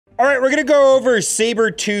All right, we're going to go over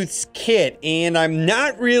Sabretooth's kit, and I'm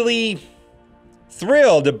not really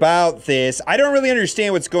thrilled about this. I don't really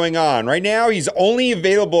understand what's going on. Right now, he's only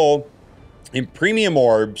available in premium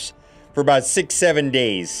orbs for about 6-7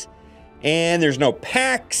 days. And there's no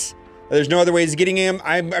packs. There's no other ways of getting him.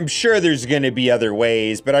 I'm sure there's going to be other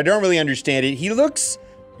ways, but I don't really understand it. He looks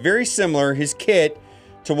very similar, his kit,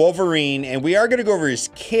 to Wolverine, and we are going to go over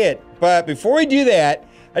his kit. But before we do that,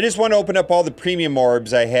 I just want to open up all the premium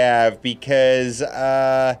orbs I have because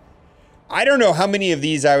I don't know how many of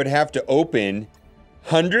these I would have to open.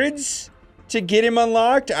 Hundreds to get him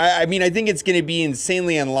unlocked? I mean, I think it's going to be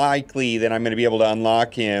insanely unlikely that I'm going to be able to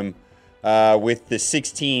unlock him with the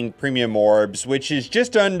 16 premium orbs, which is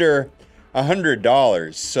just under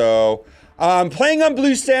 $100. So I'm playing on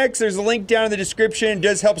BlueStacks. There's a link down in the description. It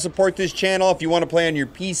does help support this channel if you want to play on your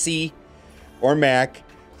PC or Mac.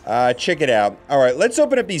 Check it out. All right, let's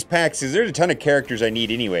open up these packs because there's a ton of characters I need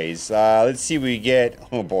anyways. Let's see what we get.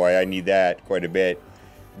 Oh boy, I need that quite a bit.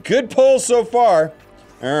 Good pull so far.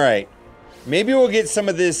 All right, maybe we'll get some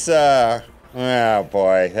of this. Oh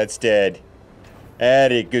boy, that's dead.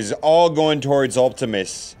 And it goes all going towards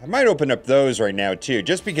Ultimus. I might open up those right now too,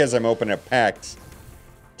 just because I'm opening up packs.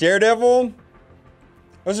 Daredevil,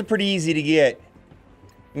 those are pretty easy to get.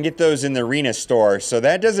 You can get those in the arena store, so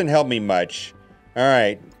that doesn't help me much. All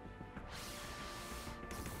right.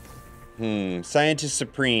 Scientist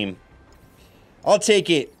Supreme. I'll take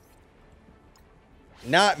it.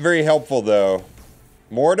 Not very helpful, though.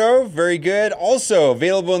 Mordo, very good. Also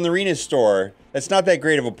available in the arena store. That's not that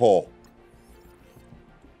great of a pull.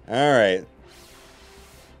 All right.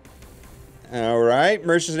 All right.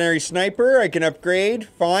 Mercenary Sniper, I can upgrade.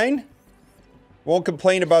 Fine. Won't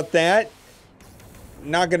complain about that.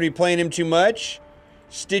 Not going to be playing him too much.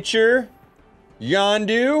 Stitcher.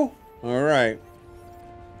 Yondu. All right.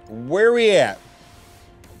 Where are we at?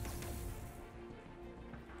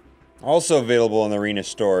 Also available in the arena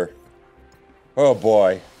store. Oh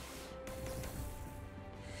boy.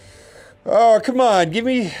 Oh, come on. Give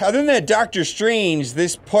me, other than that Doctor Strange,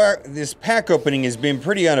 this pack opening has been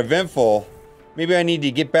pretty uneventful. Maybe I need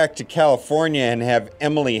to get back to California and have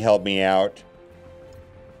Emily help me out.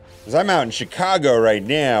 Because I'm out in Chicago right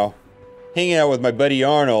now, hanging out with my buddy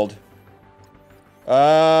Arnold.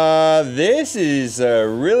 This is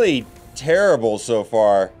really terrible so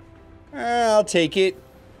far. I'll take it.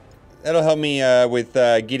 That'll help me with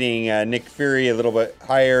getting Nick Fury a little bit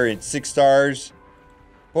higher at 6 stars.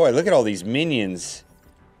 Boy, look at all these minions.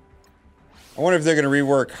 I wonder if they're going to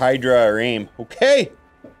rework Hydra or AIM. Okay.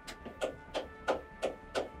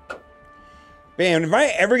 Bam, am I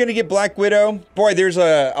ever going to get Black Widow? Boy, there's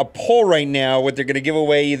a poll right now what they're going to give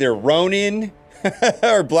away, either Ronin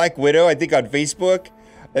or Black Widow, I think on Facebook.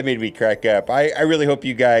 That made me crack up. I really hope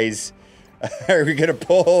you guys are going to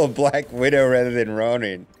pull a Black Widow rather than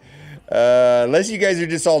Ronin. Unless you guys are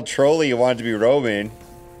just all trolly and want it to be Roman.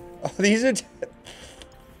 Oh, these are...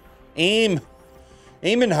 AIM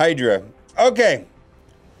and Hydra. Okay.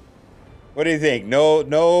 What do you think? No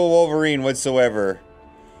Wolverine whatsoever.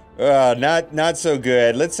 Not so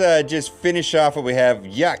good. Let's just finish off what we have.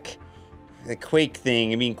 Yuck. The Quake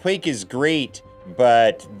thing. I mean, Quake is great,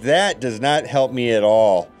 but that does not help me at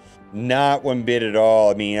all. Not one bit at all.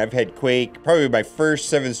 I mean, I've had Quake, probably my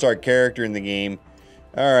first 7-star character in the game.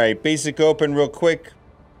 All right, basic open real quick.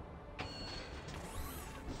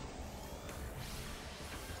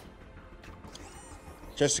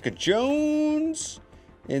 Jessica Jones.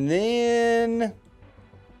 And then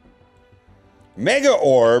Mega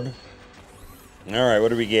Orb. All right, what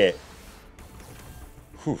do we get?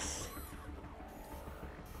 Oof.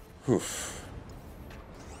 Oof.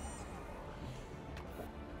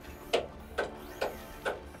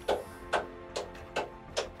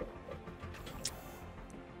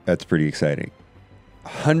 That's pretty exciting.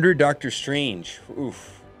 100 Doctor Strange.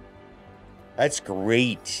 Oof. That's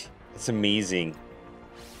great. That's amazing.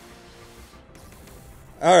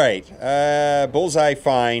 All right. Bullseye,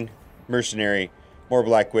 fine. Mercenary. More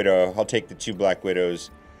Black Widow. I'll take the 2 Black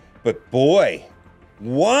Widows. But boy,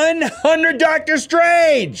 100 Doctor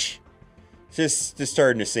Strange! Just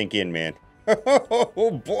starting to sink in, man.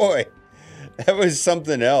 Oh boy. That was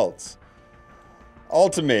something else.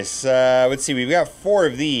 Ultimus. Let's see. We've got 4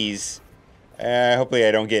 of these. Hopefully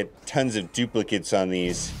I don't get tons of duplicates on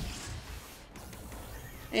these.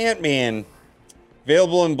 Ant-Man.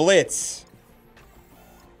 Available in Blitz.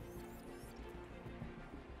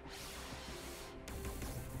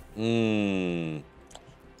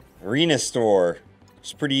 Arena store.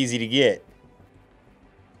 It's pretty easy to get.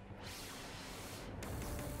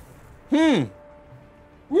 Woof,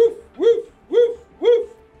 woof, woof, woof.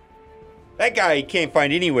 That guy you can't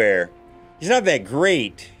find anywhere. He's not that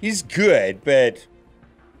great. He's good, but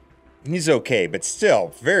he's okay. But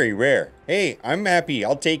still, very rare. Hey, I'm happy.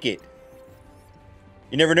 I'll take it.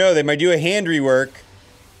 You never know. They might do a hand rework.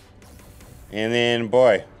 And then,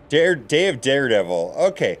 boy, Day of Daredevil.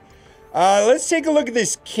 Okay. Let's take a look at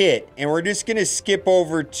this kit. And we're just going to skip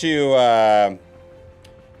over to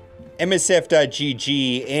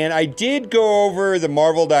MSF.gg. And I did go over the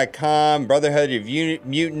Marvel.com, Brotherhood of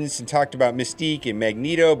Mutants, and talked about Mystique and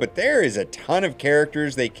Magneto. But there is a ton of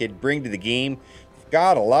characters they could bring to the game.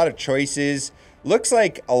 Got a lot of choices. Looks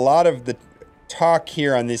like a lot of the talk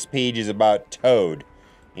here on this page is about Toad.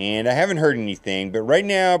 And I haven't heard anything, but right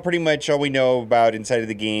now, pretty much all we know about inside of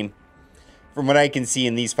the game, from what I can see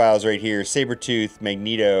in these files right here, Sabretooth,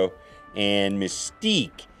 Magneto, and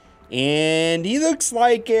Mystique. And he looks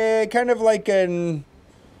like kind of like a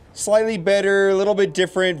slightly better, a little bit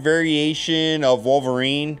different variation of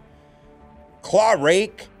Wolverine. Claw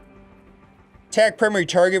Rake. Attack primary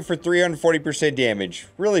target for 340% damage.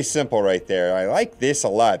 Really simple right there. I like this a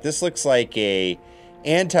lot. This looks like a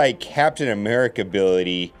anti-Captain America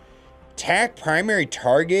ability. Attack primary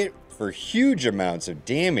target for huge amounts of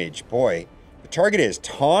damage. Boy, the target is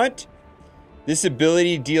taunt. This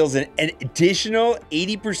ability deals an additional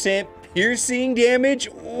 80% piercing damage.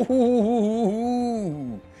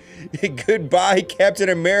 Ooh. Goodbye, Captain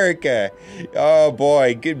America. Oh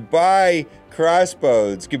boy, goodbye,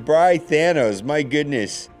 crossbows. Goodbye, Thanos. My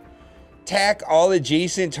goodness. Attack all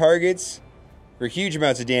adjacent targets for huge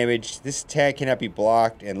amounts of damage. This attack cannot be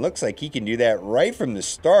blocked, and looks like he can do that right from the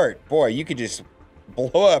start. Boy, you could just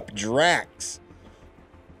blow up Drax.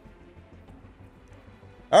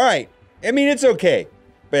 All right. I mean, it's okay,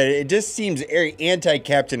 but it just seems very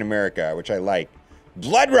anti-Captain America, which I like.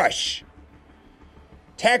 Blood Rush.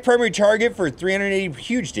 Attack primary target for 380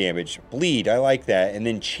 huge damage. Bleed, I like that. And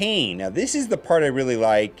then Chain. Now, this is the part I really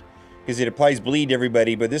like because it applies bleed to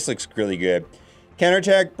everybody, but this looks really good.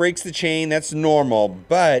 Counterattack breaks the chain, that's normal,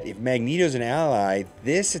 but if Magneto's an ally,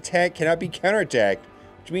 this attack cannot be counterattacked,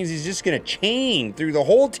 which means he's just going to chain through the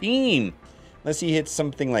whole team, unless he hits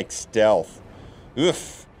something like stealth.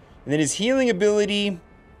 Oof. And then his healing ability,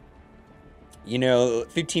 you know,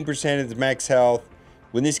 15% of the max health.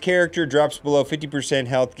 When this character drops below 50%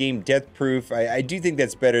 health, gain death proof. I do think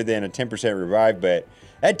that's better than a 10% revive, but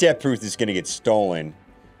that death proof is going to get stolen.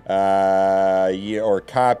 Or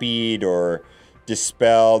copied, or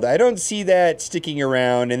dispelled. I don't see that sticking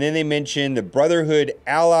around. And then they mentioned the Brotherhood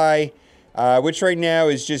Ally, which right now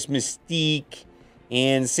is just Mystique.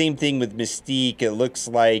 And same thing with Mystique. It looks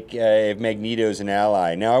like if Magneto's an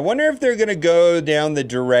ally. Now, I wonder if they're going to go down the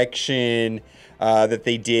direction that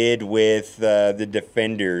they did with the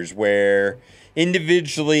Defenders, where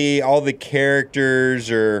individually all the characters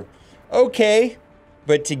are okay,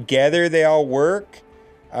 but together they all work.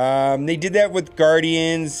 They did that with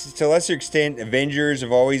Guardians. To a lesser extent, Avengers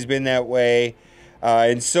have always been that way.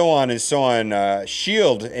 And so on and so on.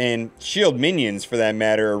 Shield and Shield minions, for that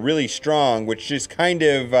matter, are really strong, which just kind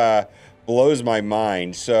of blows my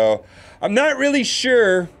mind. So I'm not really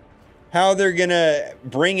sure how they're going to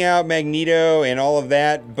bring out Magneto and all of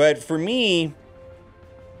that. But for me,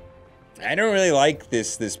 I don't really like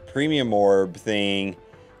this premium orb thing.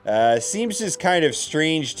 Seems just kind of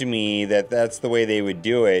strange to me that that's the way they would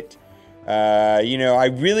do it. You know, I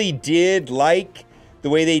really did like the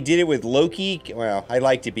way they did it with Loki. Well, I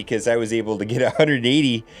liked it because I was able to get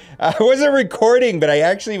 180. I wasn't recording, but I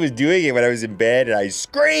actually was doing it when I was in bed, and I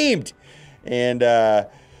screamed. And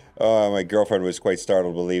oh, my girlfriend was quite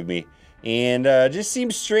startled, believe me. And just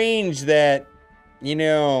seems strange that, you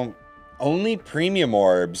know, only premium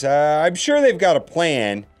orbs. I'm sure they've got a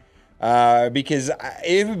plan. Because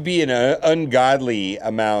it would be an ungodly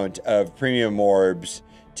amount of premium orbs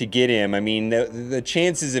to get him. I mean, the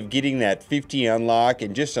chances of getting that 50 unlock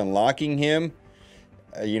and just unlocking him,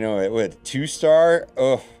 you know, with 2-star,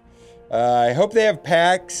 oh, I hope they have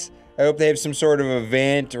packs. I hope they have some sort of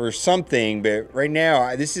event or something. But right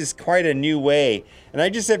now, this is quite a new way. And I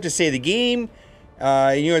just have to say, the game,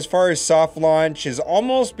 you know, as far as soft launch, has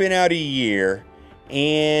almost been out a year.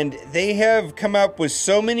 And they have come up with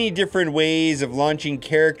so many different ways of launching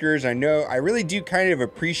characters. I know, I really do kind of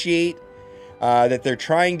appreciate that they're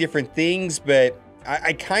trying different things, but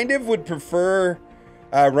I kind of would prefer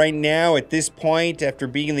right now at this point, after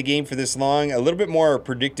being in the game for this long, a little bit more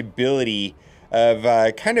predictability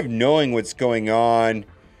of kind of knowing what's going on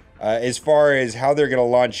as far as how they're going to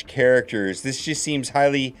launch characters. This just seems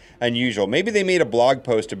highly unusual. Maybe they made a blog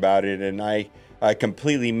post about it and I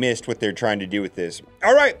completely missed what they're trying to do with this.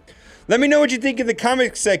 All right, let me know what you think in the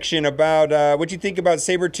comments section about what you think about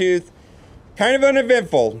Sabretooth. kind of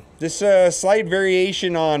uneventful. This slight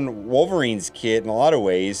variation on Wolverine's kit in a lot of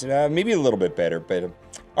ways. Maybe a little bit better, but...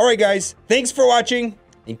 Alright guys, thanks for watching,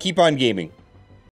 and keep on gaming.